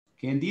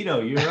Candido,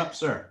 you're up,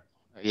 sir.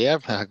 Yeah,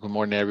 good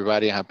morning,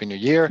 everybody. Happy New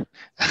Year.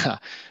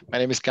 My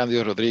name is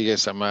Candido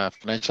Rodriguez. I'm a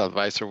financial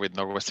advisor with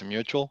Northwestern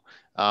Mutual.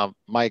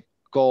 My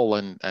goal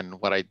and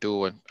what I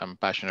do and I'm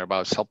passionate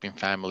about is helping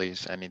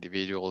families and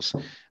individuals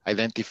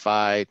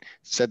identify,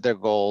 set their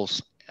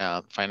goals,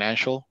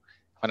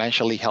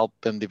 financially help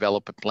them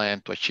develop a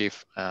plan to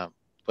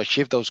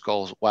achieve those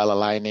goals while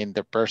aligning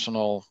their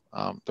personal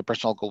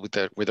goal with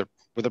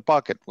their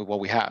pocket, with what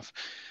we have.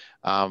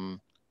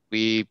 Um,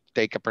 we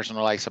take a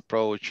personalized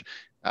approach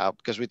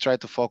because we try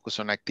to focus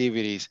on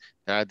activities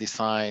that are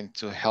designed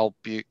to help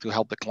the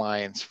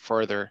clients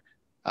further,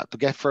 to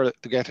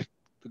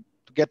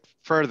get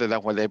further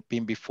than what they've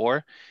been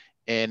before,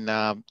 and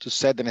to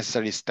set the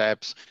necessary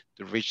steps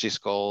to reach these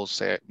goals.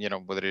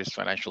 Whether it's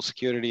financial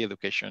security,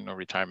 education, or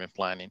retirement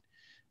planning.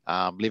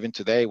 Living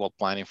today while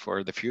planning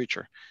for the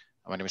future.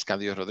 My name is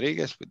Candido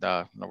Rodriguez with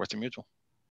Northwestern Mutual.